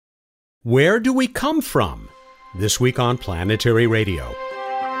Where do we come from? This week on Planetary Radio.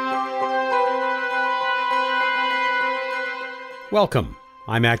 Welcome.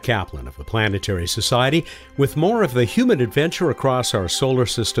 I'm Matt Kaplan of the Planetary Society with more of the human adventure across our solar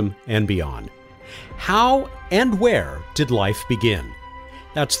system and beyond. How and where did life begin?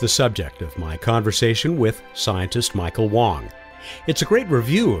 That's the subject of my conversation with scientist Michael Wong. It's a great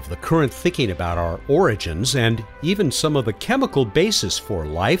review of the current thinking about our origins and even some of the chemical basis for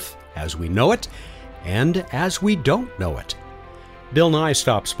life as we know it and as we don't know it. Bill Nye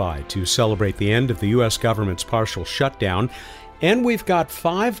stops by to celebrate the end of the U.S. government's partial shutdown, and we've got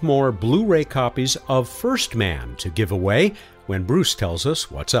 5 more Blu-ray copies of First Man to give away when Bruce tells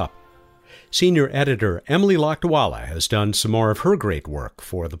us what's up. Senior editor Emily Lakdawalla has done some more of her great work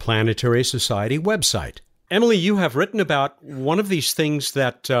for the Planetary Society website. Emily, you have written about one of these things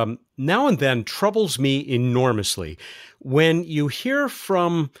that now and then troubles me enormously. When you hear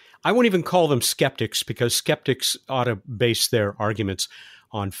from, I won't even call them skeptics, because skeptics ought to base their arguments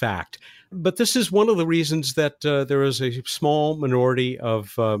on fact. But this is one of the reasons that there is a small minority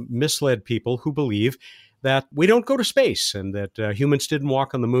of misled people who believe that we don't go to space and that humans didn't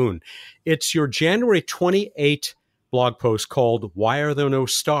walk on the moon. It's your January 28 blog post called "Why Are There No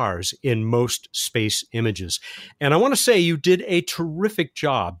Stars in Most Space Images?" And I want to say you did a terrific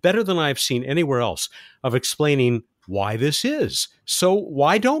job, better than I've seen anywhere else, of explaining why this is. So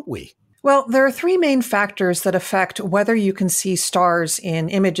why don't we? Well, there are 3 main factors that affect whether you can see stars in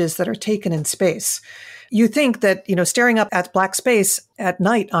images that are taken in space. You think that, staring up at black space at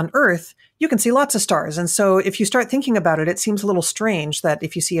night on Earth, you can see lots of stars. And so if you start thinking about it, it seems a little strange that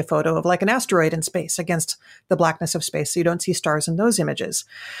if you see a photo of like an asteroid in space against the blackness of space, so you don't see stars in those images.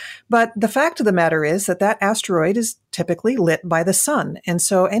 But the fact of the matter is that that asteroid is typically lit by the sun. And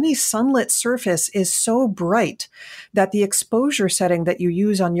so any sunlit surface is so bright that the exposure setting that you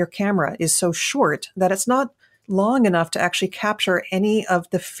use on your camera is so short that it's not long enough to actually capture any of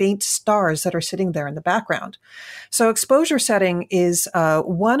the faint stars that are sitting there in the background. So exposure setting is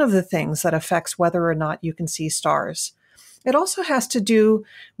one of the things that affects whether or not you can see stars. It also has to do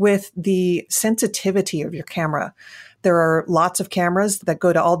with the sensitivity of your camera. There are lots of cameras that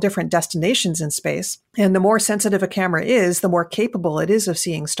go to all different destinations in space. And the more sensitive a camera is, the more capable it is of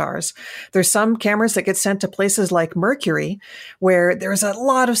seeing stars. There's some cameras that get sent to places like Mercury, where there's a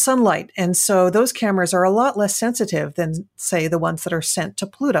lot of sunlight. And so those cameras are a lot less sensitive than, say, the ones that are sent to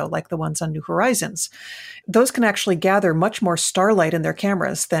Pluto, like the ones on New Horizons. Those can actually gather much more starlight in their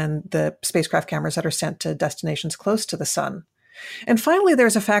cameras than the spacecraft cameras that are sent to destinations close to the sun. And finally,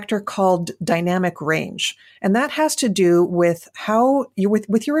 there's a factor called dynamic range. And that has to do with how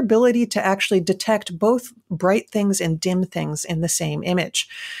with your ability to actually detect both bright things and dim things in the same image.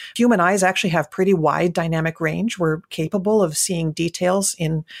 Human eyes actually have pretty wide dynamic range. We're capable of seeing details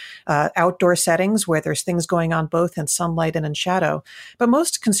in outdoor settings where there's things going on both in sunlight and in shadow. But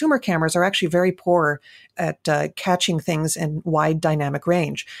most consumer cameras are actually very poor at catching things in wide dynamic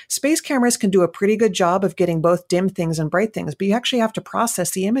range. Space cameras can do a pretty good job of getting both dim things and bright things, but you actually have to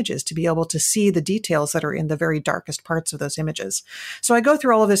process the images to be able to see the details that are in the very darkest parts of those images. So I go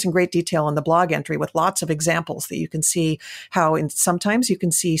through all of this in great detail in the blog entry with lots of examples that you can see how sometimes you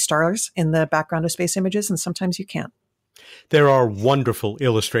can see stars in the background of space images and sometimes you can't. There are wonderful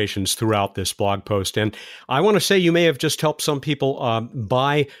illustrations throughout this blog post. And I want to say you may have just helped some people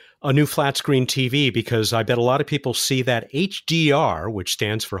buy a new flat screen TV, because I bet a lot of people see that HDR, which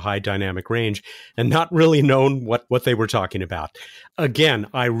stands for high dynamic range, and not really known what they were talking about. Again,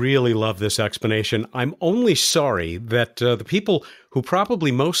 I really love this explanation. I'm only sorry that the people who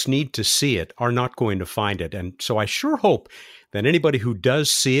probably most need to see it are not going to find it. And so I sure hope that anybody who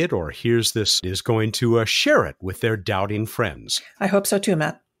does see it or hears this is going to share it with their doubting friends. I hope so too,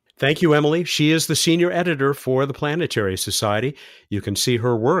 Matt. Thank you, Emily. She is the senior editor for the Planetary Society. You can see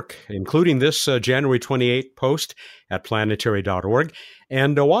her work, including this January 28 post, at planetary.org.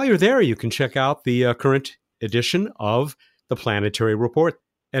 And while you're there, you can check out the current edition of the Planetary Report.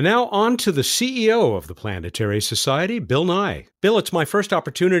 And now on to the CEO of the Planetary Society, Bill Nye. Bill, it's my first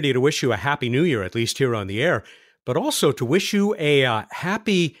opportunity to wish you a Happy New Year, at least here on the air, but also to wish you a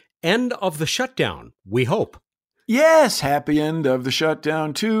happy end of the shutdown, we hope. Yes, happy end of the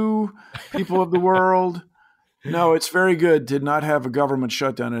shutdown too, people of the world. No, it's very good to not have a government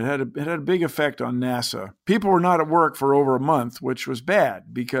shutdown. It had a big effect on NASA. People were not at work for over a month, which was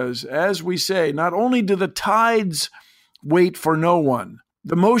bad because, as we say, not only do the tides wait for no one,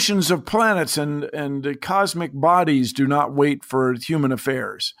 the motions of planets and cosmic bodies do not wait for human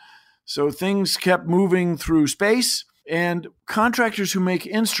affairs. So things kept moving through space, and contractors who make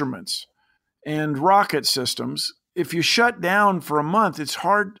instruments and rocket systems if you shut down for a month, it's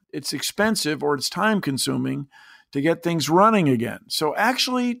hard, it's expensive, or it's time consuming to get things running again. So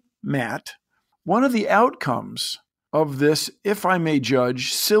actually, Matt, one of the outcomes of this, if I may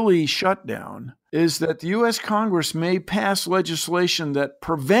judge, silly shutdown is that the U.S. Congress may pass legislation that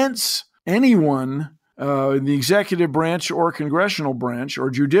prevents anyone in the executive branch or congressional branch or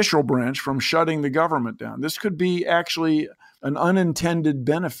judicial branch from shutting the government down. This could be actually an unintended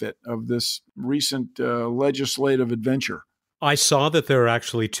benefit of this recent legislative adventure. I saw that there are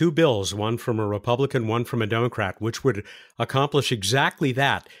actually two bills, one from a Republican, one from a Democrat, which would accomplish exactly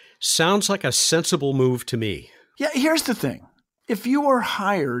that. Sounds like a sensible move to me. Yeah, here's the thing. If you are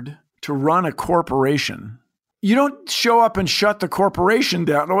hired to run a corporation, you don't show up and shut the corporation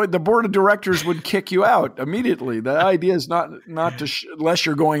down. The board of directors would kick you out immediately. The idea is not to, unless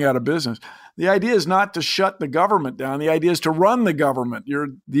you're going out of business. The idea is not to shut the government down. The idea is to run the government. You're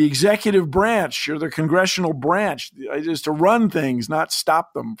the executive branch. You're the congressional branch. The idea is to run things, not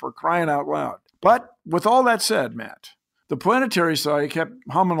stop them, for crying out loud. But with all that said, Matt, the Planetary Society kept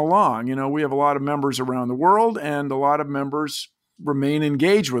humming along. You know, we have a lot of members around the world, and a lot of members remain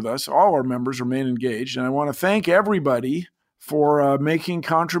engaged with us. All our members remain engaged. And I want to thank everybody for making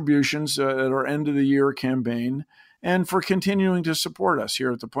contributions at our end of the year campaign and for continuing to support us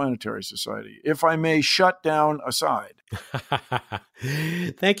here at the Planetary Society. If I may shut down aside.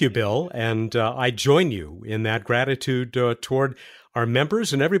 Thank you, Bill. And I join you in that gratitude toward our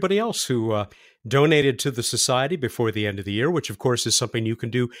members and everybody else who donated to the Society before the end of the year, which of course is something you can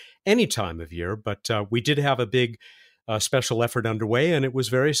do any time of year. But we did have a big special effort underway, and it was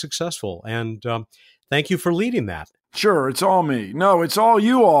very successful. And thank you for leading that. Sure, it's all me. No, it's all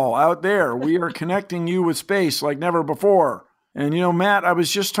you all out there. We are connecting you with space like never before. And, you know, Matt, I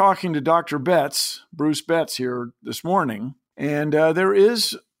was just talking to Dr. Betts, Bruce Betts here this morning, and there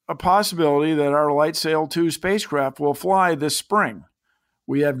is a possibility that our LightSail 2 spacecraft will fly this spring.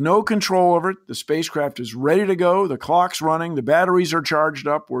 We have no control over it. The spacecraft is ready to go. The clock's running. The batteries are charged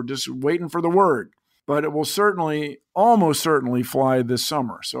up. We're just waiting for the word. But it will certainly, almost certainly fly this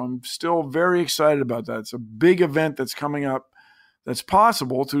summer. So I'm still very excited about that. It's a big event that's coming up that's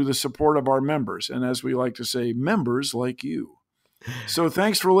possible through the support of our members. And as we like to say, members like you. So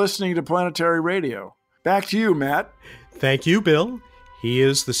thanks for listening to Planetary Radio. Back to you, Matt. Thank you, Bill. He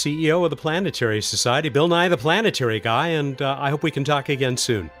is the CEO of the Planetary Society, Bill Nye the Planetary Guy, and I hope we can talk again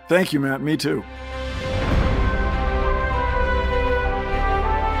soon. Thank you, Matt. Me too.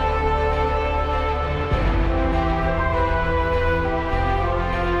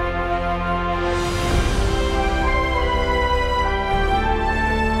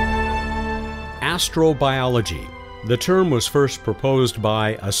 Astrobiology. The term was first proposed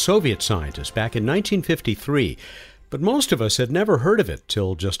by a Soviet scientist back in 1953, but most of us had never heard of it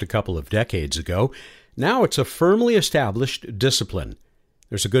till just a couple of decades ago. Now it's a firmly established discipline.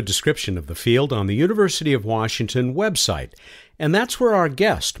 There's a good description of the field on the University of Washington website, and that's where our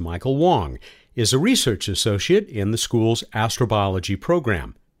guest, Michael Wong, is a research associate in the school's astrobiology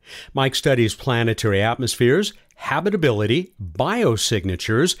program. Mike studies planetary atmospheres, habitability,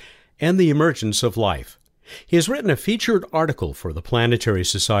 biosignatures, and the emergence of life. He has written a featured article for the Planetary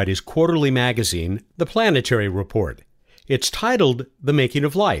Society's quarterly magazine, The Planetary Report. It's titled The Making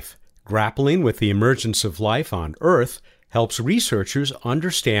of Life. Grappling with the emergence of life on Earth helps researchers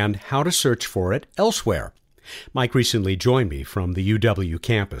understand how to search for it elsewhere. Mike recently joined me from the UW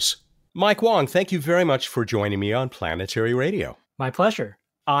campus. Mike Wong, thank you very much for joining me on Planetary Radio. My pleasure.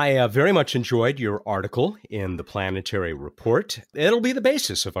 I very much enjoyed your article in the Planetary Report. It'll be the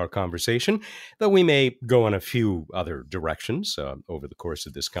basis of our conversation, though we may go in a few other directions over the course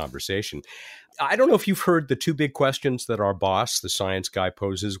of this conversation. I don't know if you've heard the two big questions that our boss, the science guy,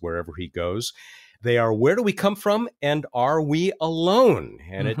 poses wherever he goes. They are, where do we come from, and are we alone?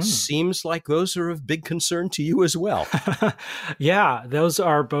 And it seems like those are of big concern to you as well. Yeah, those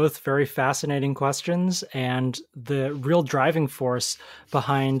are both very fascinating questions and the real driving force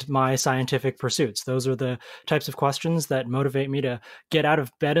behind my scientific pursuits. Those are the types of questions that motivate me to get out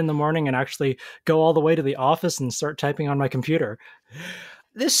of bed in the morning and actually go all the way to the office and start typing on my computer.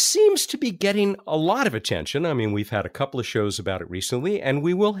 This seems to be getting a lot of attention. I mean, we've had a couple of shows about it recently, and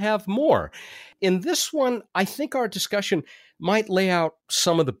we will have more. In this one, I think our discussion might lay out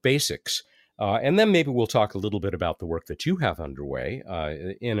some of the basics, and then maybe we'll talk a little bit about the work that you have underway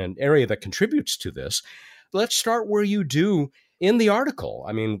in an area that contributes to this. Let's start where you do in the article.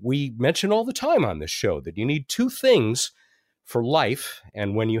 I mean, we mention all the time on this show that you need two things for life,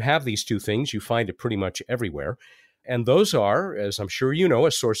 and when you have these two things, you find it pretty much everywhere. And those are, as I'm sure you know,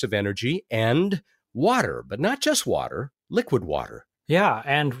 a source of energy and water, but not just water, liquid water. Yeah,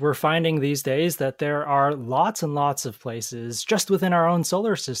 and we're finding these days that there are lots and lots of places just within our own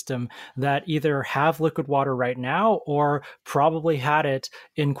solar system that either have liquid water right now or probably had it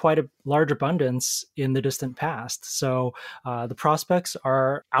in quite a large abundance in the distant past. So the prospects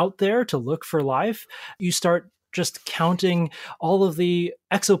are out there to look for life. You start just counting all of the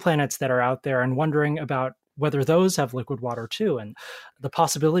exoplanets that are out there and wondering about whether those have liquid water too. And the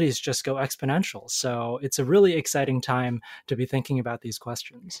possibilities just go exponential. So it's a really exciting time to be thinking about these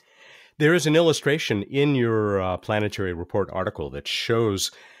questions. There is an illustration in your Planetary Report article that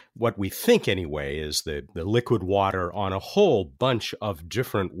shows what we think anyway is the liquid water on a whole bunch of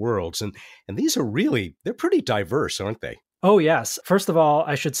different worlds. And these are really, they're pretty diverse, aren't they? Oh, yes. First of all,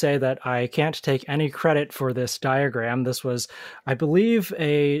 I should say that I can't take any credit for this diagram. This was, I believe,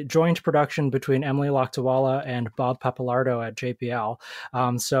 a joint production between Emily Lakdawala and Bob Pappalardo at JPL.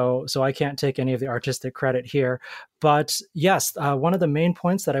 So I can't take any of the artistic credit here. But yes, one of the main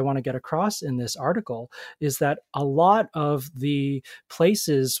points that I want to get across in this article is that a lot of the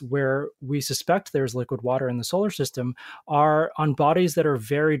places where we suspect there's liquid water in the solar system are on bodies that are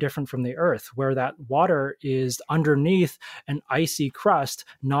very different from the Earth, where that water is underneath an icy crust,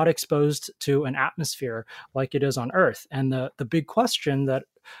 not exposed to an atmosphere like it is on Earth. And the big question that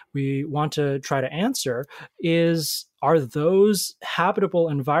we want to try to answer is, are those habitable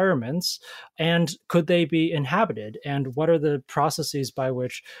environments, and could they be inhabited? And what are the processes by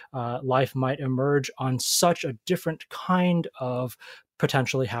which life might emerge on such a different kind of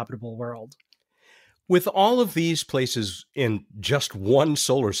potentially habitable world? With all of these places in just one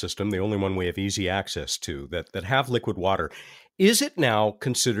solar system, the only one we have easy access to, that have liquid water, is it now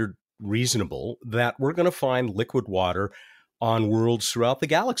considered reasonable that we're going to find liquid water on worlds throughout the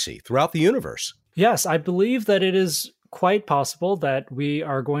galaxy, throughout the universe? Yes, I believe that it is quite possible that we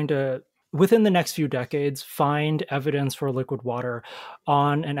are going to, within the next few decades, find evidence for liquid water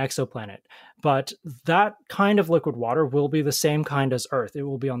on an exoplanet. But that kind of liquid water will be the same kind as Earth. It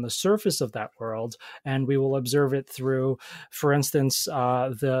will be on the surface of that world, and we will observe it through, for instance,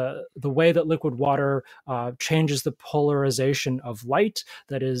 the way that liquid water changes the polarization of light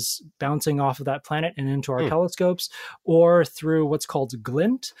that is bouncing off of that planet and into our telescopes, or through what's called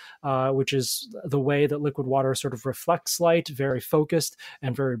glint, which is the way that liquid water sort of reflects light, very focused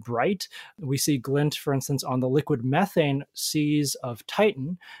and very bright. We see glint, for instance, on the liquid methane seas of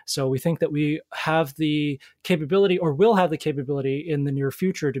Titan. So we think that we have the capability, or will have the capability in the near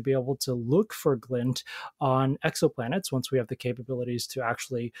future, to be able to look for glint on exoplanets once we have the capabilities to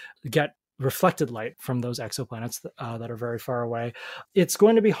actually get reflected light from those exoplanets that are very far away. It's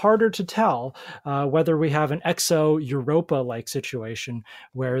going to be harder to tell whether we have an exo-Europa-like situation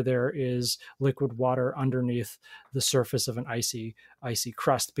where there is liquid water underneath the surface of an icy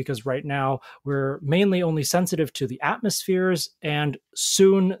crust, because right now we're mainly only sensitive to the atmospheres and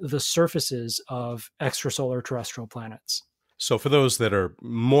soon the surfaces of extrasolar terrestrial planets. So for those that are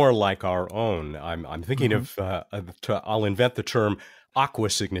more like our own, I'm thinking I'll invent the term aqua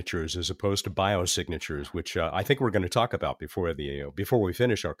signatures as opposed to biosignatures, which I think we're going to talk about before we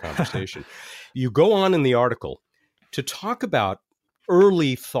finish our conversation. You go on in the article to talk about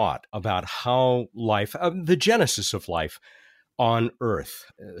early thought about how life, the genesis of life on Earth,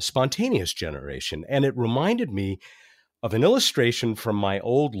 spontaneous generation. And it reminded me of an illustration from my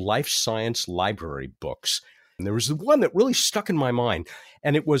old life science library books. And there was the one that really stuck in my mind,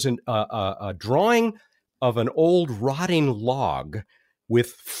 and it was a drawing of an old rotting log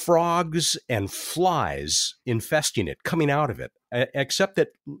with frogs and flies infesting it, coming out of it, except that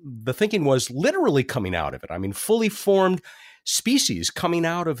the thinking was literally coming out of it. I mean, fully formed species coming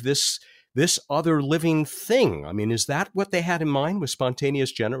out of this other living thing. I mean, is that what they had in mind with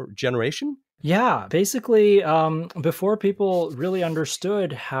spontaneous generation? Yeah, basically, before people really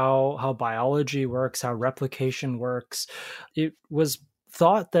understood how biology works, how replication works, it was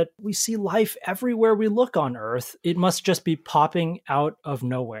thought that we see life everywhere we look on Earth. It must just be popping out of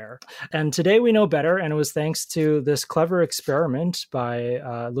nowhere. And today we know better, and it was thanks to this clever experiment by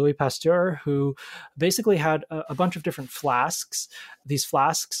Louis Pasteur, who basically had a bunch of different flasks. These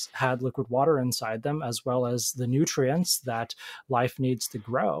flasks had liquid water inside them, as well as the nutrients that life needs to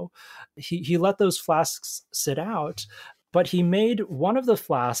grow. He let those flasks sit out, but he made one of the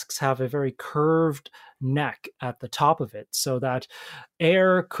flasks have a very curved neck at the top of it so that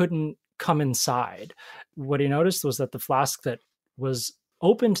air couldn't come inside. What he noticed was that the flask that was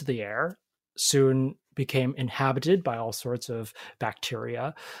open to the air soon became inhabited by all sorts of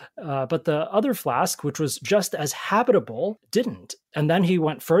bacteria. But the other flask, which was just as habitable, didn't. And then he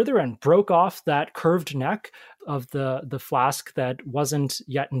went further and broke off that curved neck of the flask that wasn't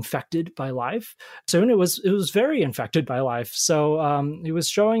yet infected by life. Soon it was very infected by life. So he was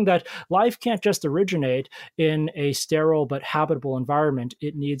showing that life can't just originate in a sterile but habitable environment.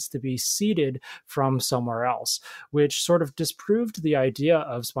 It needs to be seeded from somewhere else, which sort of disproved the idea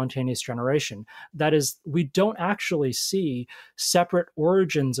of spontaneous generation. That is, we don't actually see separate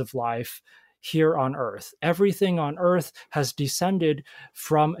origins of life here on Earth. Everything on Earth has descended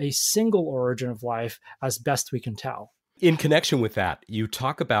from a single origin of life as best we can tell. In connection with that, you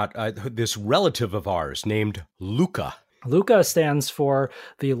talk about this relative of ours named Luca. Luca stands for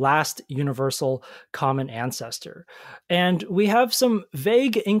the last universal common ancestor. And we have some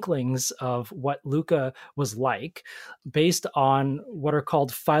vague inklings of what Luca was like based on what are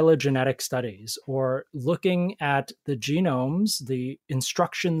called phylogenetic studies, or looking at the genomes, the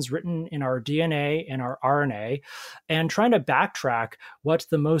instructions written in our DNA and our RNA, and trying to backtrack what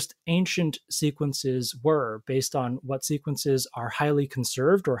the most ancient sequences were based on what sequences are highly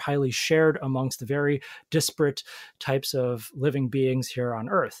conserved or highly shared amongst the very disparate types of living beings here on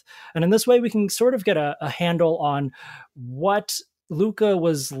Earth. And in this way, we can sort of get a handle on what Luca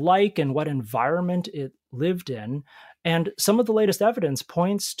was like and what environment it lived in. And some of the latest evidence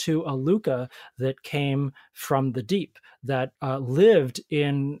points to a Luca that came from the deep, that lived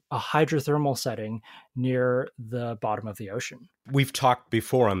in a hydrothermal setting near the bottom of the ocean. We've talked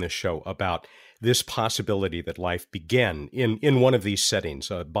before on this show about this possibility that life began in one of these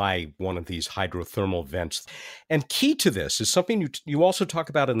settings by one of these hydrothermal vents. And key to this is something you also talk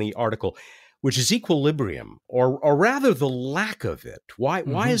about in the article, which is equilibrium, or rather the lack of it.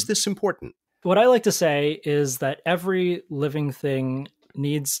 Why is this important? What I like to say is that every living thing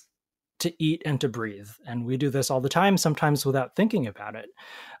needs to eat and to breathe. And we do this all the time, sometimes without thinking about it.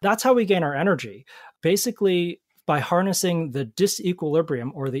 That's how we gain our energy. Basically, by harnessing the disequilibrium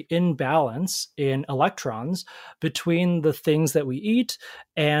or the imbalance in electrons between the things that we eat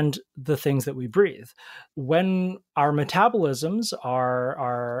and the things that we breathe. When our metabolisms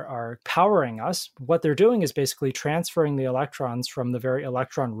are powering us, what they're doing is basically transferring the electrons from the very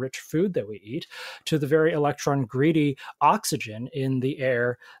electron-rich food that we eat to the very electron-greedy oxygen in the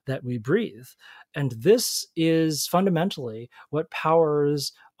air that we breathe. And this is fundamentally what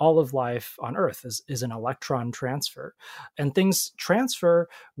powers all of life on Earth is an electron transfer. And things transfer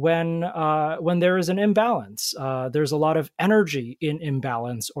when there is an imbalance. There's a lot of energy in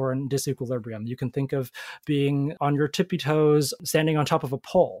imbalance or in disequilibrium. You can think of being on your tippy toes, standing on top of a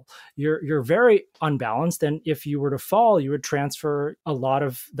pole. You're very unbalanced, and if you were to fall, you would transfer a lot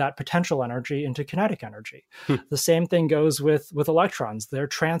of that potential energy into kinetic energy. The same thing goes with electrons. They're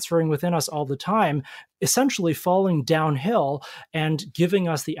transferring within us all the time, essentially falling downhill and giving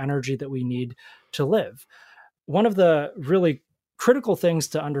us the energy that we need to live. One of the really critical things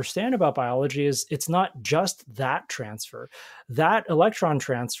to understand about biology is it's not just that transfer. That electron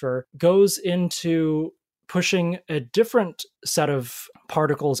transfer goes into pushing a different set of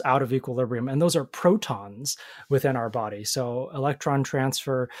particles out of equilibrium, and those are protons within our body. So electron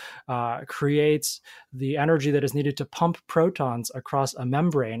transfer creates the energy that is needed to pump protons across a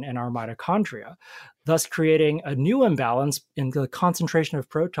membrane in our mitochondria, thus creating a new imbalance in the concentration of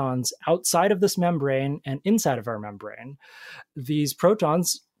protons outside of this membrane and inside of our membrane. These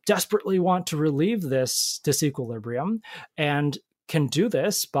protons desperately want to relieve this disequilibrium and can do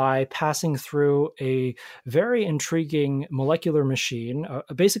this by passing through a very intriguing molecular machine,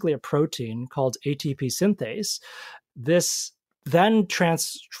 basically a protein called ATP synthase. This then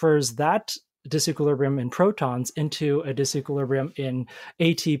transfers that disequilibrium in protons into a disequilibrium in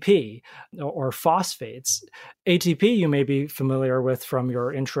ATP or phosphates. ATP you may be familiar with from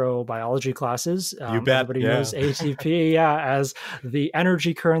your intro biology classes. You bet. Everybody knows ATP as the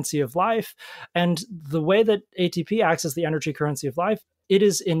energy currency of life. And the way that ATP acts as the energy currency of life, it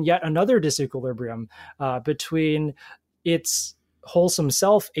is in yet another disequilibrium between its wholesome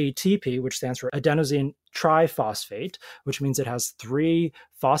self ATP, which stands for adenosine triphosphate, which means it has 3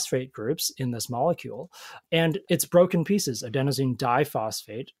 phosphate groups in this molecule, and its broken pieces, adenosine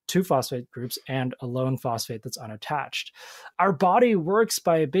diphosphate, 2 phosphate groups, and a lone phosphate that's unattached. Our body works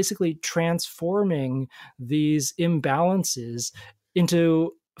by basically transforming these imbalances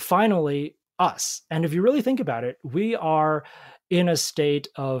into finally us. And if you really think about it, we are in a state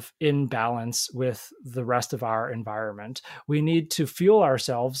of imbalance with the rest of our environment. We need to fuel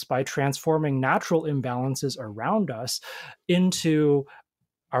ourselves by transforming natural imbalances around us into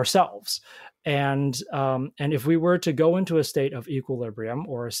ourselves. And if we were to go into a state of equilibrium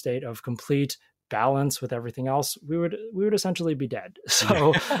or a state of complete balance with everything else, we would essentially be dead.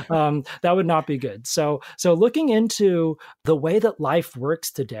 So that would not be good. So looking into the way that life works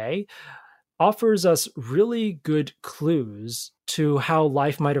today, offers us really good clues to how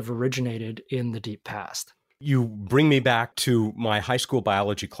life might have originated in the deep past. You bring me back to my high school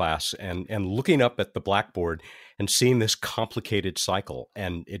biology class and looking up at the blackboard and seeing this complicated cycle.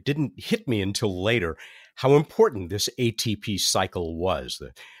 And it didn't hit me until later how important this ATP cycle was,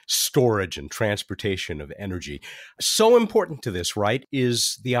 the storage and transportation of energy. So important to this, right,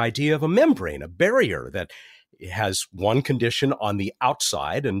 is the idea of a membrane, a barrier that has one condition on the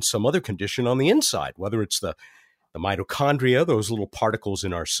outside and some other condition on the inside, whether it's the mitochondria, those little particles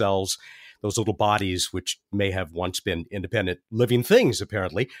in our cells, those little bodies which may have once been independent living things,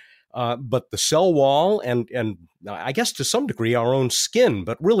 apparently, but the cell wall and I guess to some degree our own skin.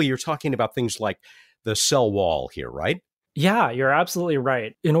 But really, you're talking about things like the cell wall here, right? Yeah, you're absolutely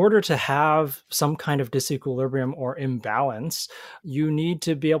right. In order to have some kind of disequilibrium or imbalance, you need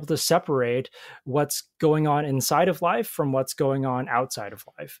to be able to separate what's going on inside of life from what's going on outside of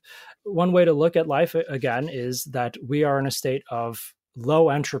life. One way to look at life, again, is that we are in a state of low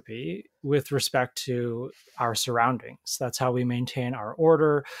entropy with respect to our surroundings. That's how we maintain our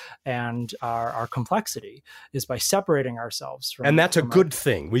order and our complexity, is by separating ourselves from. And that's a good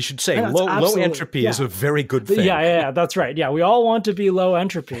thing. We should say low entropy is a very good thing. Yeah, that's right. Yeah, we all want to be low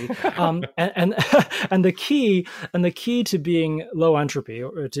entropy. and the key to being low entropy,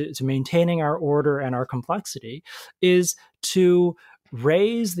 or to maintaining our order and our complexity, is to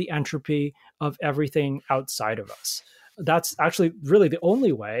raise the entropy of everything outside of us. That's actually really the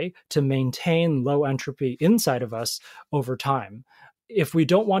only way to maintain low entropy inside of us over time. If we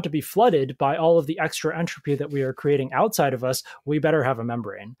don't want to be flooded by all of the extra entropy that we are creating outside of us, we better have a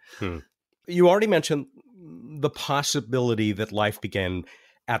membrane. You already mentioned the possibility that life began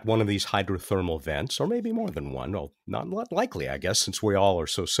at one of these hydrothermal vents, or maybe more than one. Well, not likely, I guess, since we all are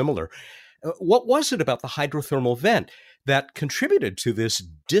so similar. What was it about the hydrothermal vent that contributed to this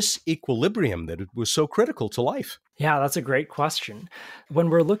disequilibrium that it was so critical to life? Yeah, that's a great question. When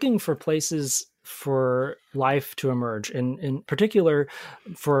we're looking for places for life to emerge, in particular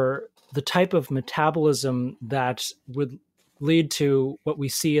for the type of metabolism that would lead to what we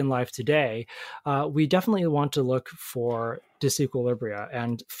see in life today, we definitely want to look for disequilibria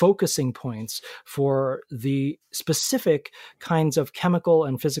and focusing points for the specific kinds of chemical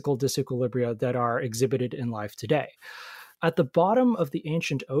and physical disequilibria that are exhibited in life today. At the bottom of the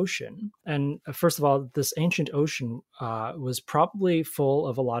ancient ocean, and first of all, this ancient ocean was probably full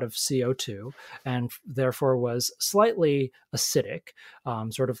of a lot of CO2 and therefore was slightly acidic,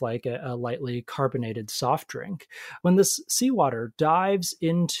 sort of like a lightly carbonated soft drink. When this seawater dives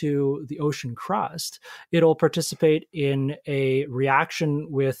into the ocean crust, it'll participate in a reaction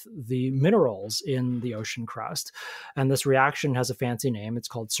with the minerals in the ocean crust. And this reaction has a fancy name. It's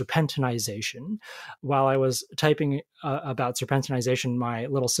called serpentinization. While I was typing about serpentinization, my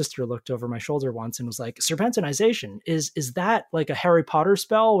little sister looked over my shoulder once and was like, "Serpentinization, is that like a Harry Potter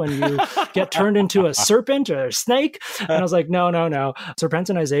spell when you get turned into a serpent or a snake?" And I was like, no.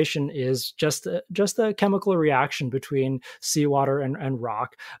 Serpentinization is just a chemical reaction between seawater and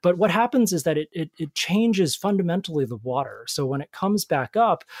rock. But what happens is that it changes fundamentally the water. So when it comes back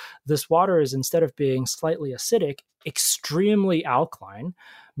up, this water is, instead of being slightly acidic, extremely alkaline,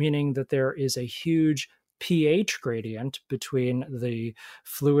 meaning that there is a huge pH gradient between the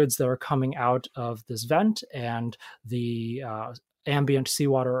fluids that are coming out of this vent and the ambient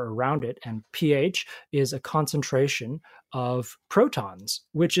seawater around it. And pH is a concentration of protons,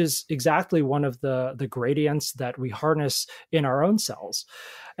 which is exactly one of the gradients that we harness in our own cells.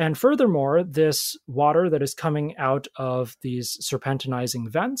 And furthermore, this water that is coming out of these serpentinizing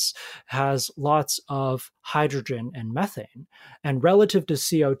vents has lots of hydrogen and methane. And relative to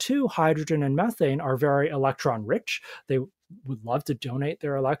CO2, hydrogen and methane are very electron rich. They would love to donate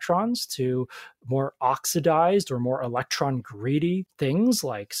their electrons to more oxidized or more electron greedy things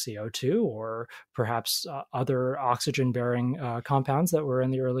like CO2 or perhaps other oxygen-bearing compounds that were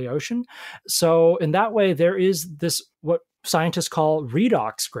in the early ocean. So in that way, there is this, what scientists call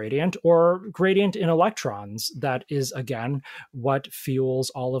redox gradient, or gradient in electrons, that is, again, what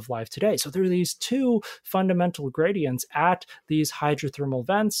fuels all of life today. So there are these two fundamental gradients at these hydrothermal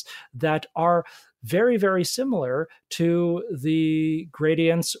vents that are very, very similar to the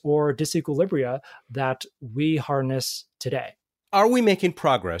gradients or disequilibria that we harness today. Are we making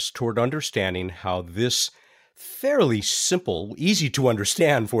progress toward understanding how this fairly simple, easy to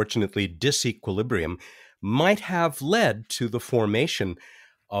understand, fortunately, disequilibrium might have led to the formation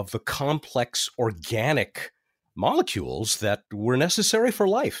of the complex organic molecules that were necessary for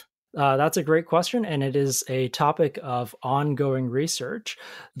life? That's a great question, and it is a topic of ongoing research.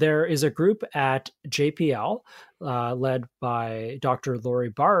 There is a group at JPL led by Dr. Lori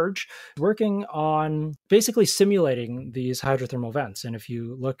Barge, working on basically simulating these hydrothermal vents. And if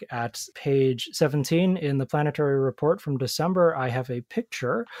you look at page 17 in the planetary report from December, I have a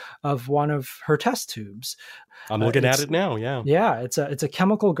picture of one of her test tubes. I'm looking at it now, yeah. Yeah, it's a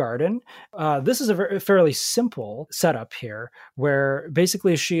chemical garden. This is a fairly simple setup here, where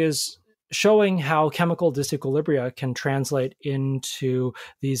basically she is showing how chemical disequilibria can translate into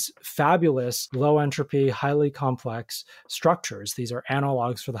these fabulous low entropy, highly complex structures. These are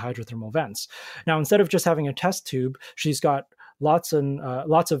analogs for the hydrothermal vents. Now, instead of just having a test tube, she's got lots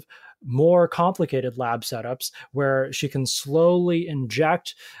of more complicated lab setups where she can slowly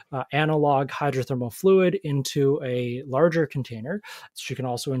inject analog hydrothermal fluid into a larger container. She can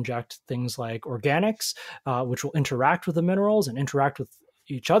also inject things like organics, which will interact with the minerals and interact with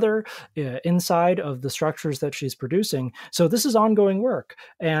each other inside of the structures that she's producing. So this is ongoing work,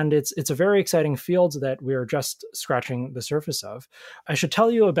 and it's a very exciting field that we're just scratching the surface of. I should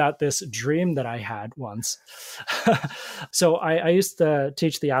tell you about this dream that I had once. So I used to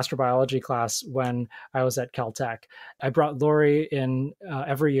teach the astrobiology class when I was at Caltech. I brought Lori in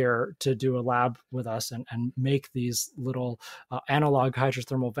every year to do a lab with us and make these little analog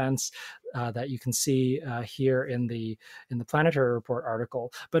hydrothermal vents that you can see here in the Planetary Report article.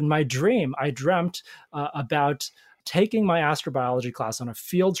 But in my dream, I dreamt about taking my astrobiology class on a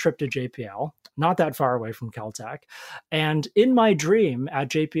field trip to JPL, not that far away from Caltech. And in my dream at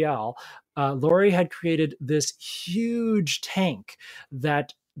JPL, Lori had created this huge tank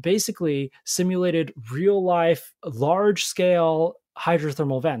that basically simulated real life, large scale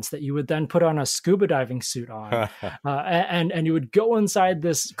hydrothermal vents that you would then put on a scuba diving suit on, and you would go inside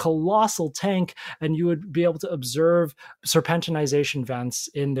this colossal tank, and you would be able to observe serpentinization vents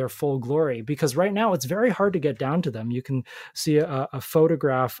in their full glory. Because right now it's very hard to get down to them. You can see a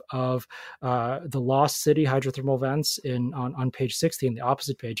photograph of the Lost City hydrothermal vents on page 16, the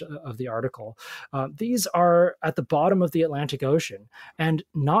opposite page of the article. These are at the bottom of the Atlantic Ocean, and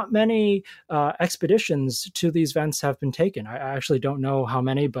not many expeditions to these vents have been taken. I actually don't know how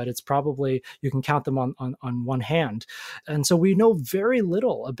many, but it's probably, you can count them on one hand. And so we know very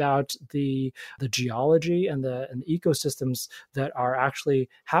little about the geology and the ecosystems that are actually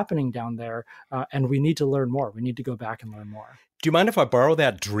happening down there. And we need to learn more. We need to go back and learn more. Do you mind if I borrow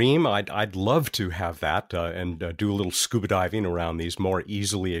that dream? I'd love to have that and do a little scuba diving around these more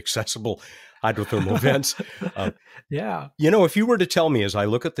easily accessible hydrothermal vents. Yeah. You know, if you were to tell me as I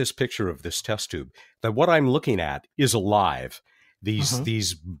look at this picture of this test tube that what I'm looking at is alive,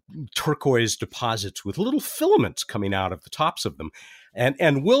 these turquoise deposits with little filaments coming out of the tops of them.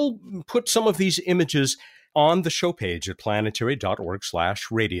 And we'll put some of these images on the show page at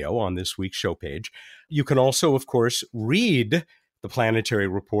planetary.org/radio on this week's show page. You can also, of course, read the Planetary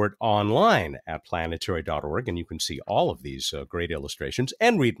Report online at planetary.org, and you can see all of these great illustrations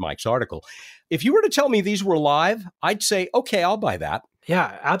and read Mike's article. If you were to tell me these were live, I'd say, okay, I'll buy that.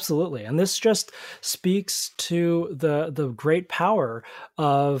 Yeah, absolutely. And this just speaks to the great power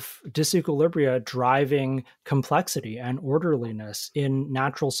of disequilibria driving complexity and orderliness in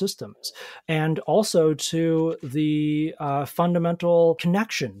natural systems, and also to the fundamental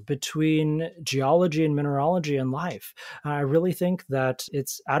connection between geology and mineralogy and life. I really think that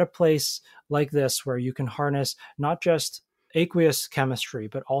it's at a place like this where you can harness not just aqueous chemistry,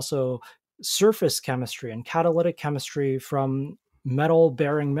 but also surface chemistry and catalytic chemistry from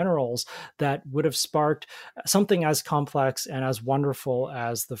metal-bearing minerals that would have sparked something as complex and as wonderful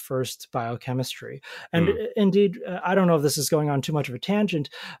as the first biochemistry. And indeed, I don't know if this is going on too much of a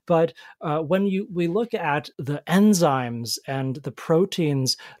tangent, but when we look at the enzymes and the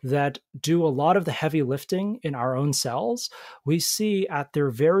proteins that do a lot of the heavy lifting in our own cells, we see at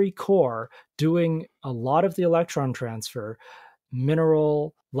their very core, doing a lot of the electron transfer,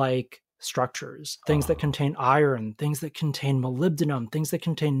 mineral-like structures, things that contain iron, things that contain molybdenum, things that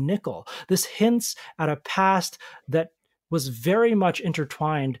contain nickel. This hints at a past that was very much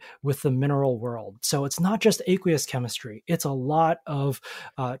intertwined with the mineral world. So it's not just aqueous chemistry, it's a lot of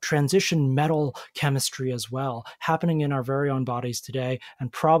transition metal chemistry as well, happening in our very own bodies today,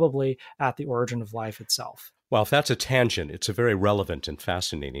 and probably at the origin of life itself. Well, if that's a tangent, it's a very relevant and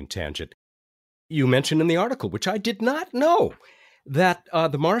fascinating tangent. You mentioned in the article, which I did not know, that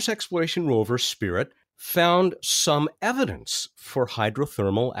the Mars exploration rover Spirit found some evidence for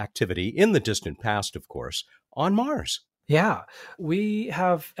hydrothermal activity in the distant past, of course, on Mars. Yeah, we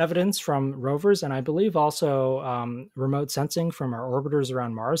have evidence from rovers, and I believe also remote sensing from our orbiters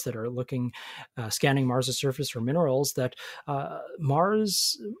around Mars that are scanning Mars' surface for minerals, that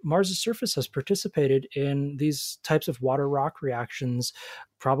Mars' surface has participated in these types of water rock reactions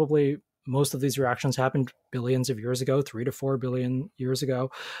probably most of these reactions happened billions of years ago, 3 to 4 billion years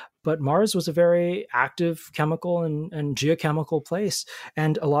ago. But Mars was a very active chemical and geochemical place.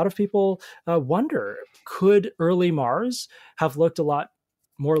 And a lot of people wonder, could early Mars have looked a lot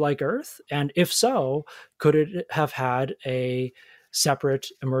more like Earth? And if so, could it have had a separate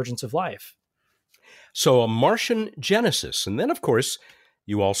emergence of life? So a Martian genesis. And then, of course,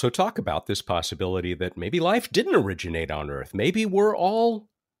 you also talk about this possibility that maybe life didn't originate on Earth. Maybe we're all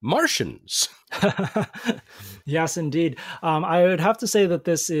Martians. Yes, indeed. I would have to say that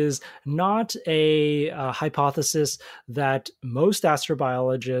this is not a hypothesis that most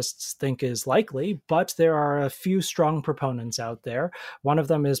astrobiologists think is likely, but there are a few strong proponents out there. One of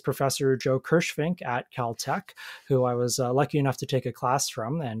them is Professor Joe Kirschvink at Caltech, who I was lucky enough to take a class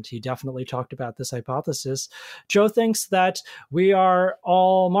from, and he definitely talked about this hypothesis. Joe thinks that we are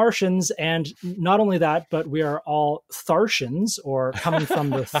all Martians, and not only that, but we are all Thartians, or coming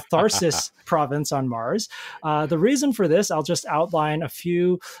from the Tharsis province on Mars. The reason for this, I'll just outline a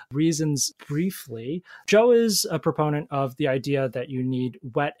few reasons briefly. Joe is a proponent of the idea that you need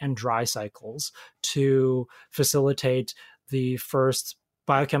wet and dry cycles to facilitate the first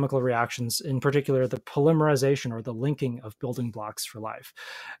biochemical reactions, in particular the polymerization or the linking of building blocks for life.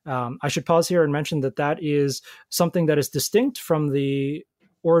 I should pause here and mention that that is something that is distinct from the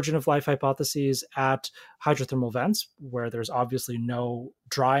origin of life hypotheses at hydrothermal vents, where there's obviously no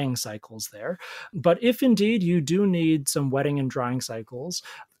drying cycles there. But if indeed you do need some wetting and drying cycles,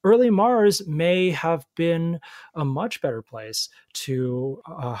 early Mars may have been a much better place to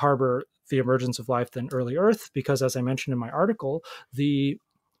harbor the emergence of life than early Earth, because as I mentioned in my article, the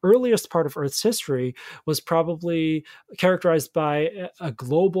earliest part of Earth's history was probably characterized by a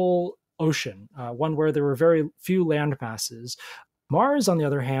global ocean, one where there were very few land masses. Mars, on the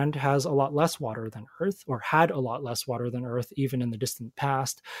other hand, has a lot less water than Earth, or had a lot less water than Earth, even in the distant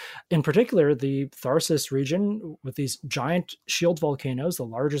past. In particular, the Tharsis region, with these giant shield volcanoes, the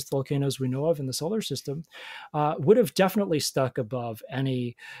largest volcanoes we know of in the solar system, would have definitely stuck above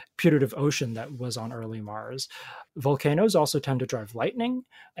any putative ocean that was on early Mars. Volcanoes also tend to drive lightning,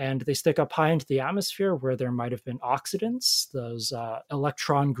 and they stick up high into the atmosphere where there might have been oxidants, those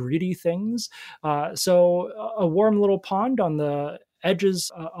electron-greedy things. So a warm little pond on the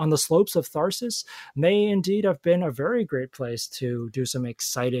edges on the slopes of Tharsis may indeed have been a very great place to do some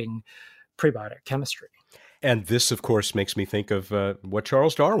exciting prebiotic chemistry. And this, of course, makes me think of what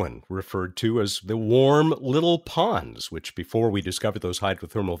Charles Darwin referred to as the warm little ponds, which before we discovered those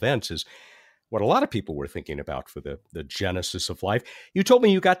hydrothermal vents is what a lot of people were thinking about for the genesis of life. You told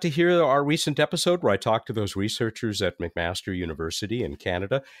me you got to hear our recent episode where I talked to those researchers at McMaster University in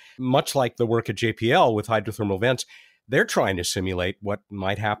Canada. Much like the work at JPL with hydrothermal vents, they're trying to simulate what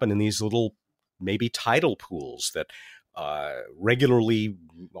might happen in these little, maybe tidal pools that regularly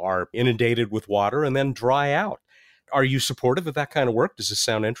are inundated with water and then dry out. Are you supportive of that kind of work? Does this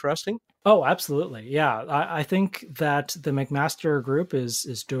sound interesting? Oh, absolutely. Yeah. I think that the McMaster group is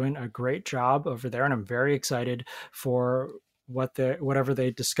doing a great job over there, and I'm very excited for whatever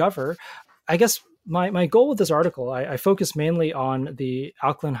they discover. I guess my goal with this article, I focus mainly on the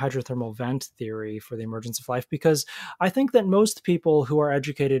alkaline hydrothermal vent theory for the emergence of life, because I think that most people who are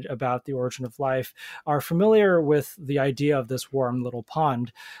educated about the origin of life are familiar with the idea of this warm little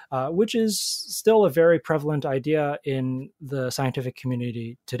pond, which is still a very prevalent idea in the scientific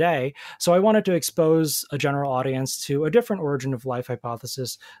community today. So I wanted to expose a general audience to a different origin of life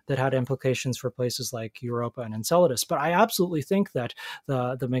hypothesis that had implications for places like Europa and Enceladus. But I absolutely think that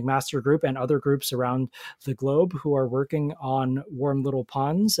the McMaster group and other groups around the globe who are working on warm little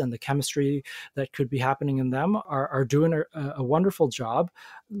ponds and the chemistry that could be happening in them are doing a wonderful job.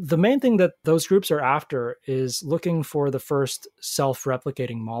 The main thing that those groups are after is looking for the first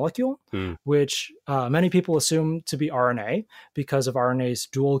self-replicating molecule, which many people assume to be RNA because of RNA's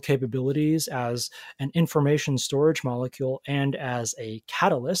dual capabilities as an information storage molecule and as a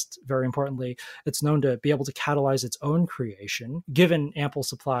catalyst. Very importantly, it's known to be able to catalyze its own creation, given ample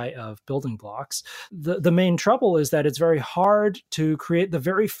supply of building blocks. The main trouble is that it's very hard to create the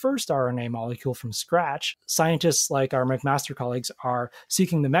very first RNA molecule from scratch. Scientists like our McMaster colleagues are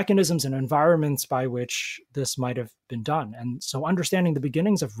seeking the mechanisms and environments by which this might have been done. And so understanding the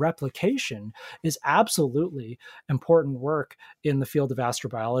beginnings of replication is absolutely important work in the field of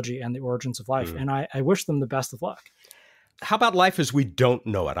astrobiology and the origins of life. And I wish them the best of luck. How about life as we don't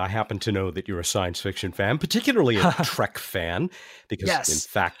know it? I happen to know that you're a science fiction fan, particularly a Trek fan, because in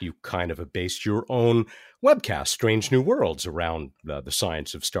fact, you kind of have based your own webcast, Strange New Worlds, around the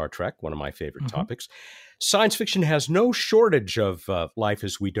science of Star Trek, one of my favorite topics. Science fiction has no shortage of life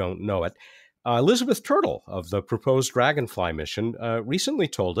as we don't know it. Elizabeth Turtle of the proposed Dragonfly mission recently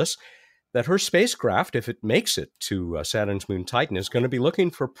told us that her spacecraft, if it makes it to Saturn's moon Titan, is going to be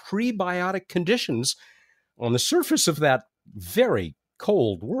looking for prebiotic conditions on the surface of that very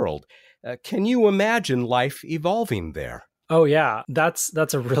cold world. Can you imagine life evolving there? Oh, yeah, that's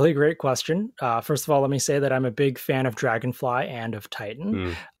a really great question. First of all, let me say that I'm a big fan of Dragonfly and of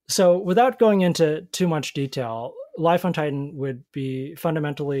Titan. So without going into too much detail, life on Titan would be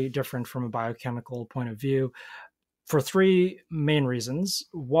fundamentally different from a biochemical point of view for three main reasons.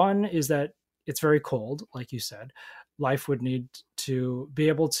 One is that it's very cold, like you said. Life would need to be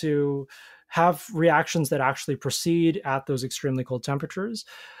able to have reactions that actually proceed at those extremely cold temperatures.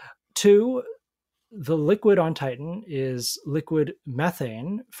 Two, the liquid on Titan is liquid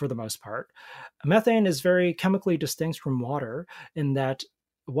methane for the most part. Methane is very chemically distinct from water in that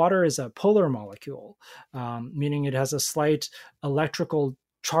water is a polar molecule, meaning it has a slight electrical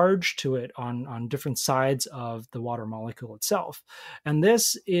charge to it on different sides of the water molecule itself. And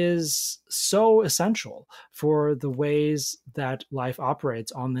this is so essential for the ways that life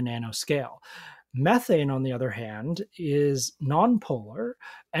operates on the nanoscale. Methane, on the other hand, is nonpolar.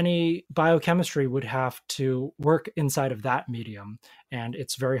 Any biochemistry would have to work inside of that medium, and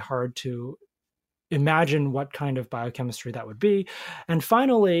it's very hard to imagine what kind of biochemistry that would be. And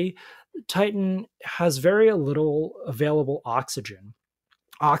finally, Titan has very little available oxygen.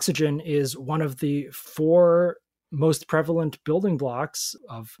 Oxygen is one of the four most prevalent building blocks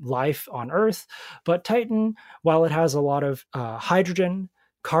of life on Earth, but Titan, while it has a lot of hydrogen,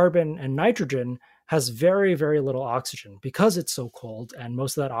 carbon, and nitrogen, has very, very little oxygen because it's so cold, and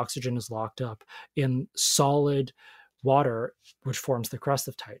most of that oxygen is locked up in solid water, which forms the crust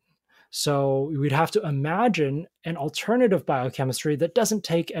of Titan. So we'd have to imagine an alternative biochemistry that doesn't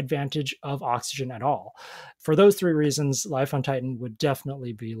take advantage of oxygen at all. For those three reasons, life on Titan would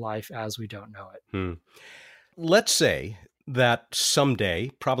definitely be life as we don't know it. Let's say that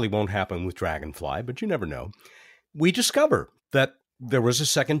someday, probably won't happen with Dragonfly, but you never know, we discover that there was a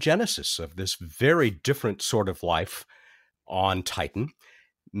second genesis of this very different sort of life on Titan.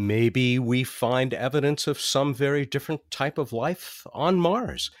 Maybe we find evidence of some very different type of life on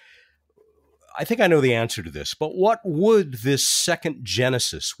Mars. I think I know the answer to this, but what would this second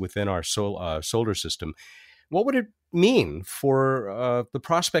genesis within our solar system, what would it mean for the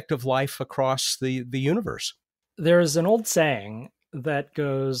prospect of life across the universe? There's an old saying that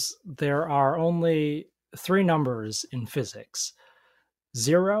goes, there are only three numbers in physics: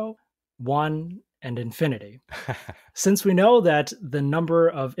 0, 1, and infinity. Since we know that the number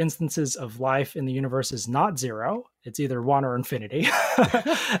of instances of life in the universe is not 0, it's either 1 or infinity.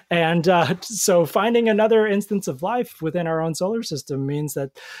 And so finding another instance of life within our own solar system means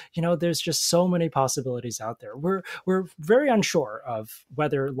that, there's just so many possibilities out there. We're very unsure of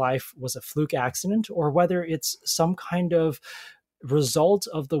whether life was a fluke accident or whether it's some kind of result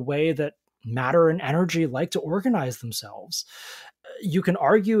of the way that matter and energy like to organize themselves. You can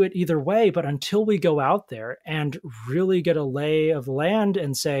argue it either way, but until we go out there and really get a lay of the land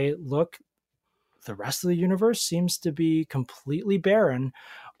and say, look, the rest of the universe seems to be completely barren,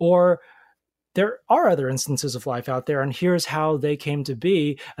 or there are other instances of life out there, and here's how they came to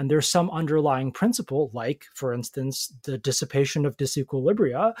be, and there's some underlying principle, like, for instance, the dissipation of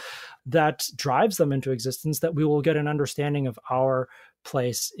disequilibria that drives them into existence, that we will get an understanding of our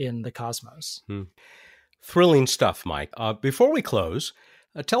place in the cosmos. Thrilling stuff, Mike. Before we close,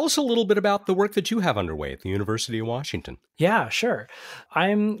 tell us a little bit about the work that you have underway at the University of Washington. Yeah, sure.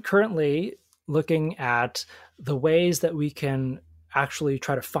 I'm currently looking at the ways that we can actually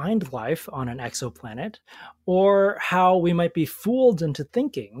try to find life on an exoplanet, or how we might be fooled into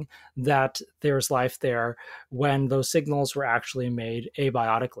thinking that there's life there when those signals were actually made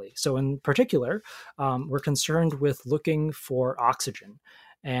abiotically. So in particular, we're concerned with looking for oxygen.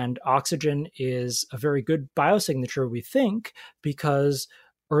 And oxygen is a very good biosignature, we think, because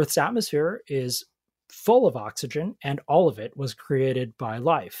Earth's atmosphere is full of oxygen, and all of it was created by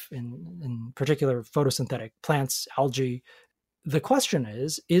life, in particular photosynthetic plants, algae. The question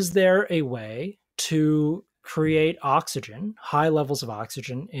is there a way to create oxygen, high levels of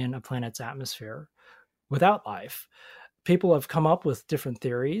oxygen in a planet's atmosphere without life? People have come up with different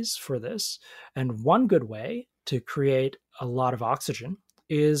theories for this, and one good way to create a lot of oxygen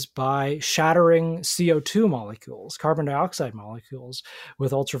is by shattering CO2 molecules, carbon dioxide molecules,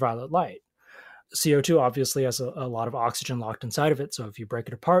 with ultraviolet light. CO2 obviously has a lot of oxygen locked inside of it, so if you break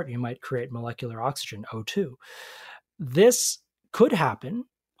it apart, you might create molecular oxygen, O2. This could happen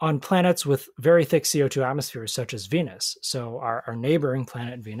on planets with very thick CO2 atmospheres, such as Venus. So our neighboring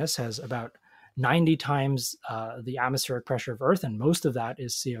planet Venus has about 90 times the atmospheric pressure of Earth, and most of that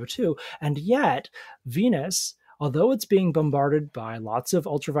is CO2. And yet, Venus, although it's being bombarded by lots of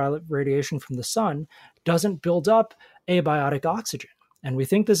ultraviolet radiation from the sun, doesn't build up abiotic oxygen. And we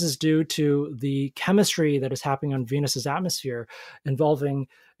think this is due to the chemistry that is happening on Venus's atmosphere involving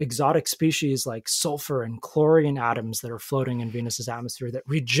exotic species like sulfur and chlorine atoms that are floating in Venus's atmosphere that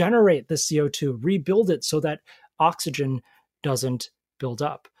regenerate the CO2, rebuild it so that oxygen doesn't build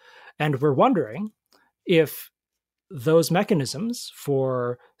up. And we're wondering if those mechanisms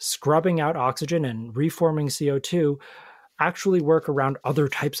for scrubbing out oxygen and reforming CO2 actually work around other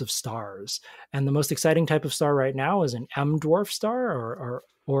types of stars. And the most exciting type of star right now is an M dwarf star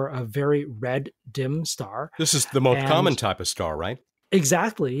or a very red dim star. This is the most common type of star, right?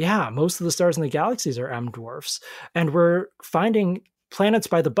 Exactly. Yeah. Most of the stars in the galaxies are M dwarfs. And we're finding planets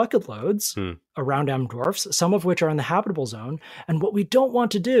by the bucket loads around M dwarfs, some of which are in the habitable zone. And what we don't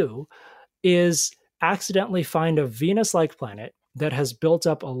want to do is accidentally find a Venus-like planet that has built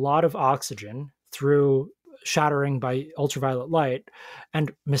up a lot of oxygen through shattering by ultraviolet light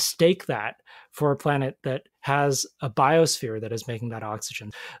and mistake that for a planet that has a biosphere that is making that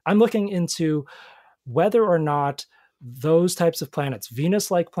oxygen. I'm looking into whether or not those types of planets,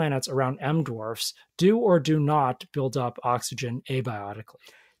 Venus-like planets around M dwarfs, do or do not build up oxygen abiotically.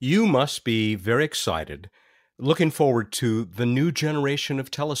 You must be very excited, looking forward to the new generation of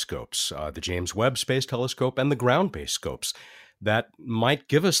telescopes, the James Webb Space Telescope and the ground-based scopes, that might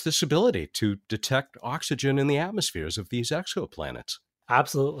give us this ability to detect oxygen in the atmospheres of these exoplanets.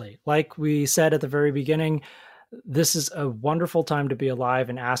 Absolutely. Like we said at the very beginning, this is a wonderful time to be alive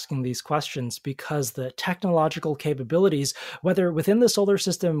and asking these questions because the technological capabilities, whether within the solar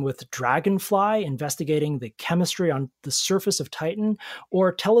system with Dragonfly investigating the chemistry on the surface of Titan,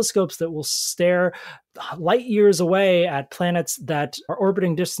 or telescopes that will stare light years away at planets that are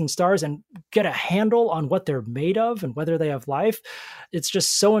orbiting distant stars and get a handle on what they're made of and whether they have life. It's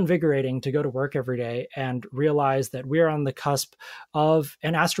just so invigorating to go to work every day and realize that we're on the cusp of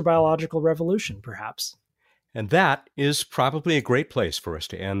an astrobiological revolution, perhaps. And that is probably a great place for us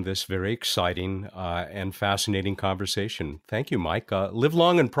to end this very exciting and fascinating conversation. Thank you, Mike. Live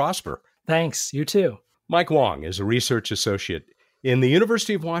long and prosper. Thanks. You too. Mike Wong is a research associate in the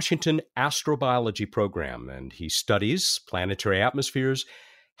University of Washington Astrobiology program, and he studies planetary atmospheres,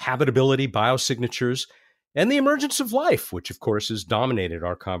 habitability, biosignatures, and the emergence of life, which, of course, has dominated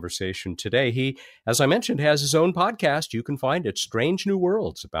our conversation today. He, as I mentioned, has his own podcast. You can find it, Strange New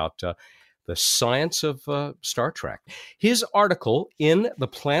Worlds, about the science of Star Trek. His article in the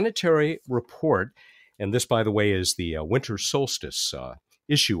Planetary Report, and this, by the way, is the winter solstice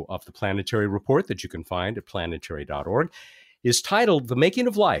issue of the Planetary Report that you can find at planetary.org, is titled The Making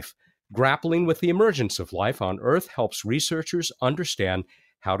of Life, Grappling with the Emergence of Life on Earth Helps Researchers Understand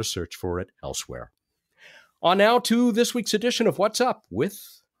How to Search for It Elsewhere. On now to this week's edition of What's Up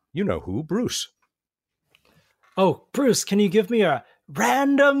with you-know-who, Bruce. Oh, Bruce, can you give me a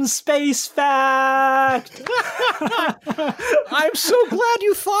random space fact? I'm so glad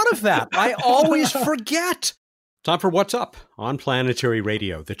you thought of that. I always forget. Time for What's Up on Planetary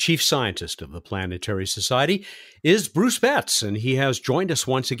Radio. The chief scientist of the Planetary Society is Bruce Betts, and he has joined us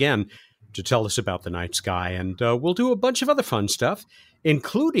once again to tell us about the night sky. And we'll do a bunch of other fun stuff,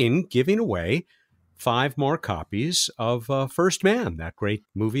 including giving away 5 more copies of First Man, that great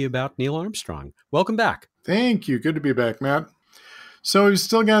movie about Neil Armstrong. Welcome back. Thank you. Good to be back, Matt. So we've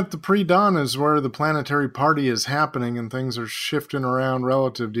still got the pre-dawn is where the planetary party is happening and things are shifting around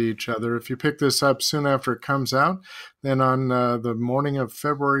relative to each other. If you pick this up soon after it comes out, then on the morning of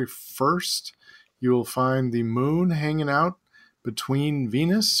February 1st, you will find the moon hanging out between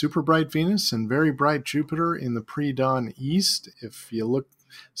Venus, super bright Venus, and very bright Jupiter in the pre-dawn east. If you look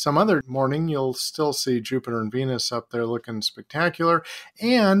some other morning, you'll still see Jupiter and Venus up there looking spectacular.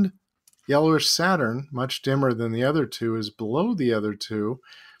 And yellowish Saturn, much dimmer than the other two, is below the other two,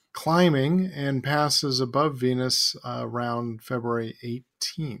 climbing and passes above Venus around February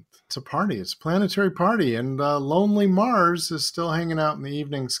 18th. It's a party. It's a planetary party. And lonely Mars is still hanging out in the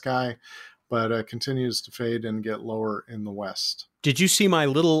evening sky, but continues to fade and get lower in the west. Did you see my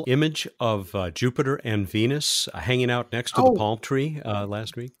little image of Jupiter and Venus hanging out next to the palm tree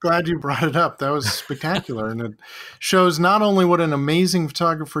last week? Glad you brought it up. That was spectacular. And it shows not only what an amazing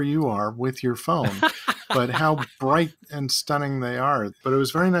photographer you are with your phone, but how bright and stunning they are. But it was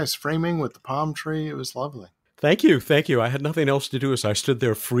very nice framing with the palm tree. It was lovely. Thank you. Thank you. I had nothing else to do as I stood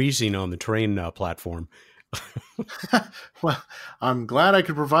there freezing on the train platform. Well, I'm glad I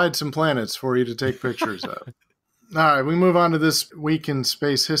could provide some planets for you to take pictures of. All right, we move on to this week in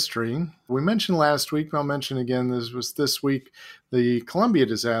space history. We mentioned last week, I'll mention again, this week, the Columbia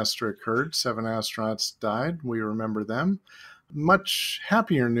disaster occurred. 7 astronauts died. We remember them. Much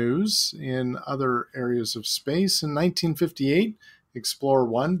happier news in other areas of space. In 1958, Explorer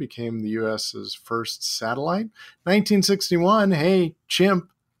 1 became the U.S.'s first satellite. 1961, hey, chimp,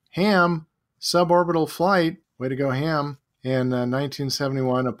 Ham, suborbital flight, way to go, Ham. And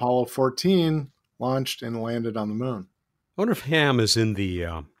 1971, Apollo 14 launched and landed on the moon. I wonder if Ham is in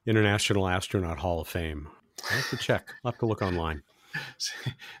the International Astronaut Hall of Fame. I'll have to check. I'll have to look online.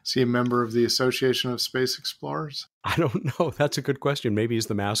 Is he a member of the Association of Space Explorers? I don't know. That's a good question. Maybe he's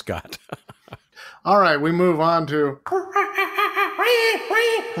the mascot. All right, we move on to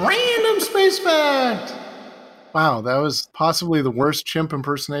Random Space Fact. Wow, that was possibly the worst chimp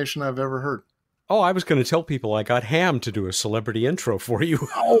impersonation I've ever heard. Oh, I was going to tell people I got Ham to do a celebrity intro for you.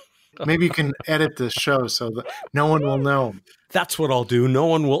 Maybe you can edit this show so that no one will know. That's what I'll do. No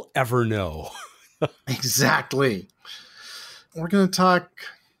one will ever know. Exactly. We're going to talk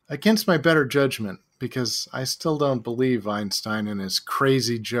against my better judgment because I still don't believe Einstein and his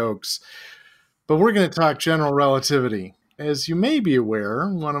crazy jokes. But we're going to talk general relativity. As you may be aware,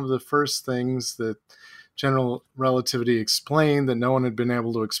 one of the first things that general relativity explained that no one had been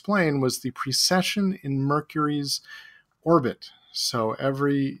able to explain was the precession in Mercury's orbit. So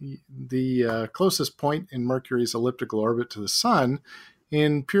the closest point in Mercury's elliptical orbit to the sun,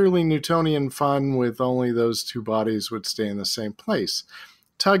 in purely Newtonian fun with only those two bodies would stay in the same place.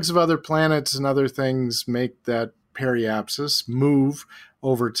 Tugs of other planets and other things make that periapsis move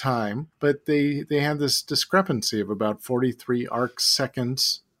over time, but they have this discrepancy of about 43 arc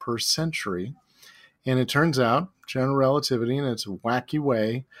seconds per century. And it turns out general relativity, in its wacky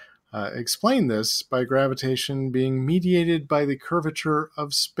way, explained this by gravitation being mediated by the curvature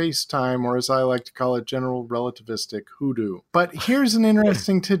of space-time, or as I like to call it, general relativistic hoodoo. But here's an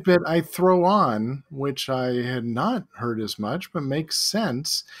interesting tidbit I throw on, which I had not heard as much, but makes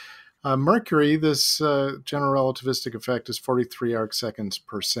sense. Mercury, this general relativistic effect is 43 arc seconds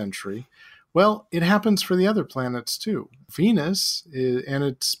per century. Well, it happens for the other planets too. Venus, and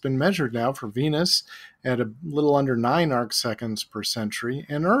it's been measured now for Venus at a little under 9 arc seconds per century,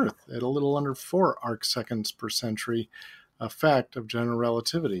 and Earth at a little under 4 arc seconds per century effect of general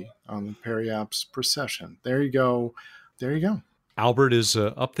relativity on the periaps precession. There you go. There you go. Albert is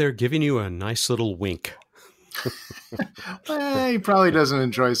up there giving you a nice little wink. He probably doesn't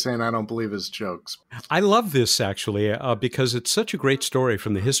enjoy saying I don't believe his jokes. I love this, actually, because it's such a great story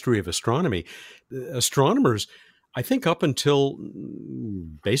from the history of astronomy. Astronomers, I think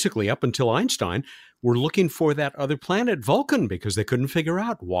basically up until Einstein, were looking for that other planet, Vulcan, because they couldn't figure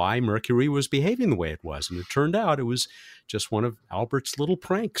out why Mercury was behaving the way it was. And it turned out it was just one of Albert's little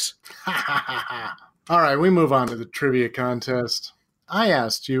pranks. All right, we move on to the trivia contest. I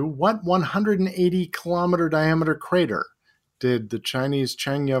asked you, what 180-kilometer diameter crater did the Chinese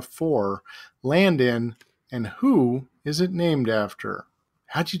Chang'e 4 land in, and who is it named after?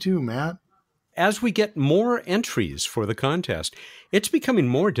 How'd you do, Matt? As we get more entries for the contest, it's becoming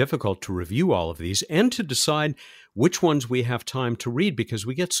more difficult to review all of these and to decide which ones we have time to read because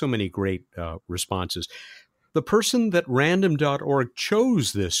we get so many great responses. The person that random.org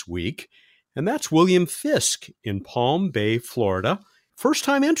chose this week, and that's William Fisk in Palm Bay, Florida.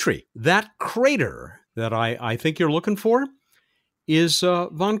 First-time entry. That crater that I think you're looking for is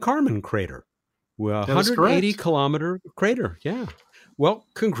Von Karman crater. 180-kilometer crater, yeah. Well,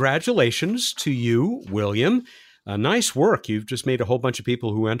 congratulations to you, William. Nice work. You've just made a whole bunch of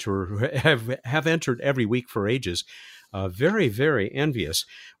people who have entered every week for ages. Very, very envious.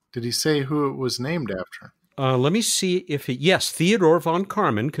 Did he say who it was named after? Let me see if yes, Theodore von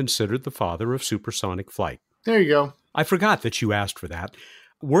Karman, considered the father of supersonic flight. There you go. I forgot that you asked for that.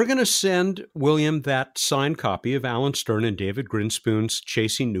 We're going to send William that signed copy of Alan Stern and David Grinspoon's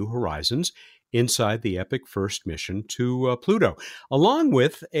Chasing New Horizons inside the Epic First mission to Pluto, along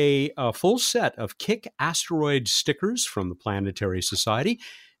with a full set of Kick Asteroid stickers from the Planetary Society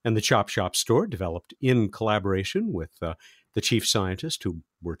and the Chop Shop store, developed in collaboration with the chief scientist who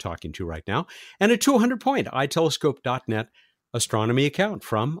we're talking to right now, and a 200-point itelescope.net astronomy account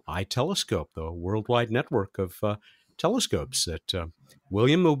from iTelescope, the worldwide network of telescopes that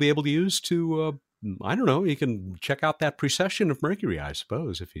William will be able to use to, I don't know, he can check out that precession of Mercury, I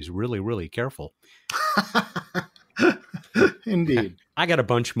suppose, if he's really, really careful. Indeed. I got a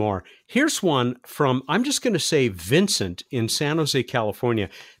bunch more. Here's one from, I'm just going to say Vincent in San Jose, California,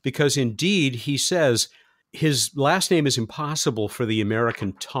 because indeed he says his last name is impossible for the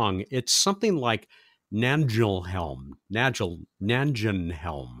American tongue. It's something like Nangenhelm.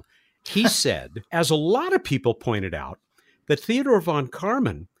 He said, as a lot of people pointed out, that Theodore von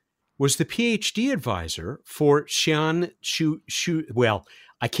Karman was the PhD advisor for Xian Shu. Well,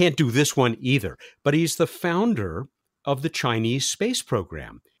 I can't do this one either, but he's the founder of the Chinese space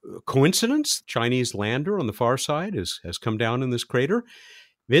program. Coincidence? Chinese lander on the far side has come down in this crater.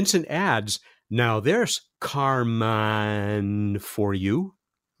 Vincent adds, now there's Kármán for you.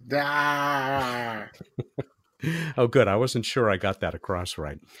 Ah. Oh, good. I wasn't sure I got that across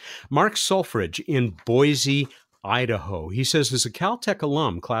right. Mark Sulfridge in Boise, Idaho. He says, as a Caltech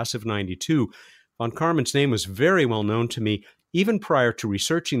alum, class of 92, von Karman's name was very well known to me. Even prior to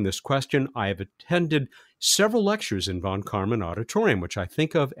researching this question, I have attended several lectures in von Karman Auditorium, which I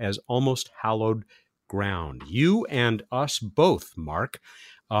think of as almost hallowed ground. You and us both, Mark.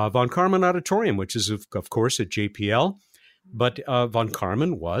 Von Karman Auditorium, which is, of course, at JPL. But von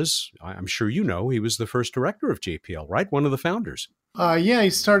Karman was, I'm sure you know, he was the first director of JPL, right? One of the founders. Yeah, he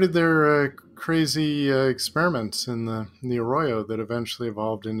started their crazy experiments in the Arroyo that eventually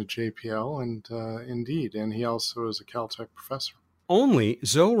evolved into JPL, and indeed, and he also is a Caltech professor. Only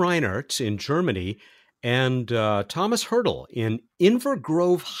Zoe Reinhardt in Germany and Thomas Hurdle in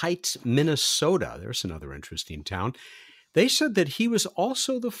Invergrove Heights, Minnesota. There's another interesting town. They said that he was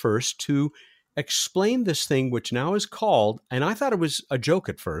also the first to explain this thing, which now is called, and I thought it was a joke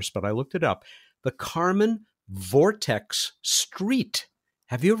at first, but I looked it up, the Kármán Vortex Street.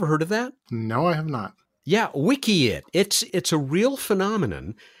 Have you ever heard of that? No, I have not. Yeah, wiki it. It's a real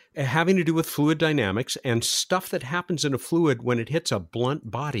phenomenon having to do with fluid dynamics and stuff that happens in a fluid when it hits a blunt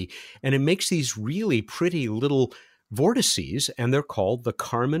body, and it makes these really pretty little vortices, and they're called the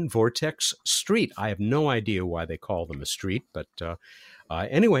Kármán Vortex Street. I have no idea why they call them a street, but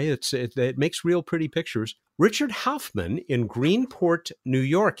anyway, it makes real pretty pictures. Richard Hoffman in Greenport, New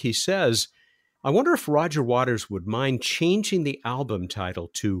York, he says, I wonder if Roger Waters would mind changing the album title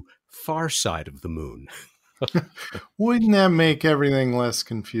to Far Side of the Moon. Wouldn't that make everything less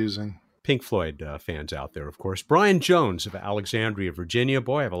confusing? Pink Floyd fans out there, of course. Brian Jones of Alexandria, Virginia.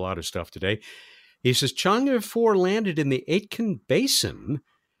 Boy, I have a lot of stuff today. He says, Chang'e 4 landed in the Aitken Basin,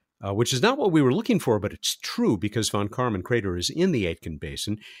 which is not what we were looking for, but it's true because von Karman Crater is in the Aitken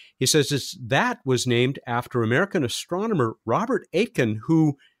Basin. He says that was named after American astronomer Robert Aitken,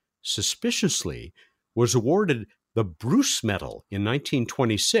 who suspiciously was awarded the Bruce Medal in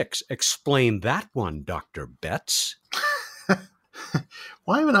 1926. Explain that one, Dr. Betts.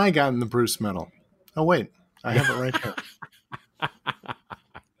 Why haven't I gotten the Bruce Medal? Oh, wait, I have it right here.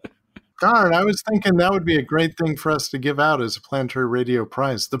 Darn, I was thinking that would be a great thing for us to give out as a Planetary Radio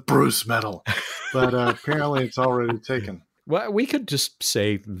Prize, the Bruce Medal. But apparently it's already taken. Well, we could just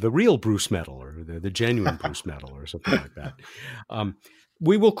say the real Bruce Medal or the genuine Bruce Medal or something like that.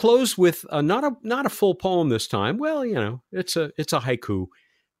 We will close with not a full poem this time. Well, you know, it's a haiku.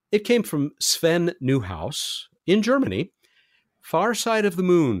 It came from Sven Neuhaus in Germany. Far side of the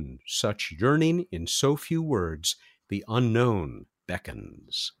moon, such yearning in so few words, the unknown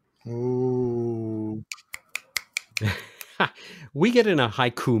beckons. Ooh. We get in a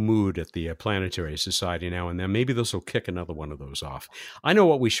haiku mood at the Planetary Society now and then. Maybe this will kick another one of those off. I know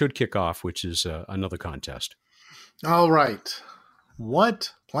what we should kick off, which is another contest. All right.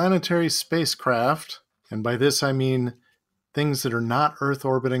 What planetary spacecraft, and by this I mean things that are not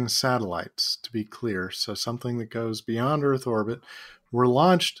Earth-orbiting satellites, to be clear, so something that goes beyond Earth orbit, were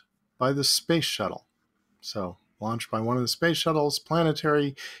launched by the Space Shuttle. So launched by one of the space shuttles,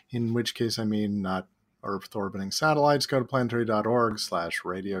 planetary, in which case I mean not Earth-orbiting satellites. Go to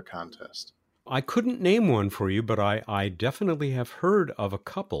planetary.org/radio contest. I couldn't name one for you, but I definitely have heard of a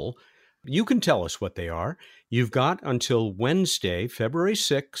couple. You can tell us what they are. You've got until Wednesday, February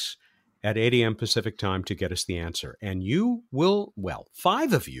 6th at 8 a.m. Pacific time to get us the answer. And you will,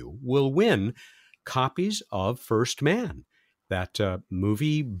 5 of you will win copies of First Man, that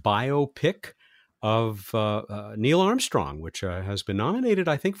movie biopic of Neil Armstrong, which has been nominated,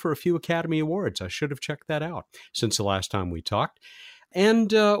 I think, for a few Academy Awards. I should have checked that out since the last time we talked.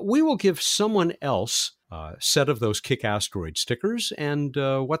 And we will give someone else a set of those Kick Asteroid stickers and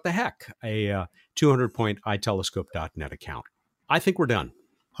what the heck, a 200-point itelescope.net account. I think we're done.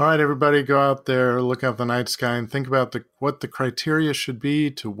 All right, everybody, go out there, look out the night sky, and think about what the criteria should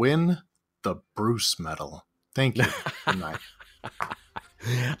be to win the Bruce Medal. Thank you. Good night.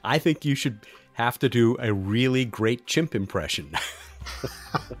 I think you should have to do a really great chimp impression.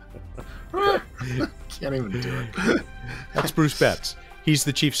 Can't even do it. That's Bruce Betts. He's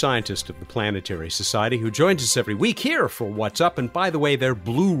the chief scientist of the Planetary Society, who joins us every week here for What's Up. And by the way, they're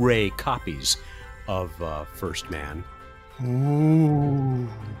Blu-ray copies of First Man. Ooh.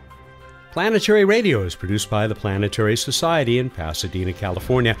 Planetary Radio is produced by the Planetary Society in Pasadena,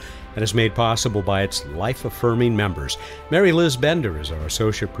 California, and is made possible by its life-affirming members. Mary Liz Bender is our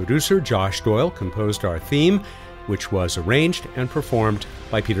associate producer. Josh Doyle composed our theme, which was arranged and performed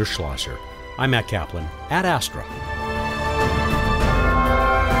by Peter Schlosser. I'm Matt Kaplan at Astra.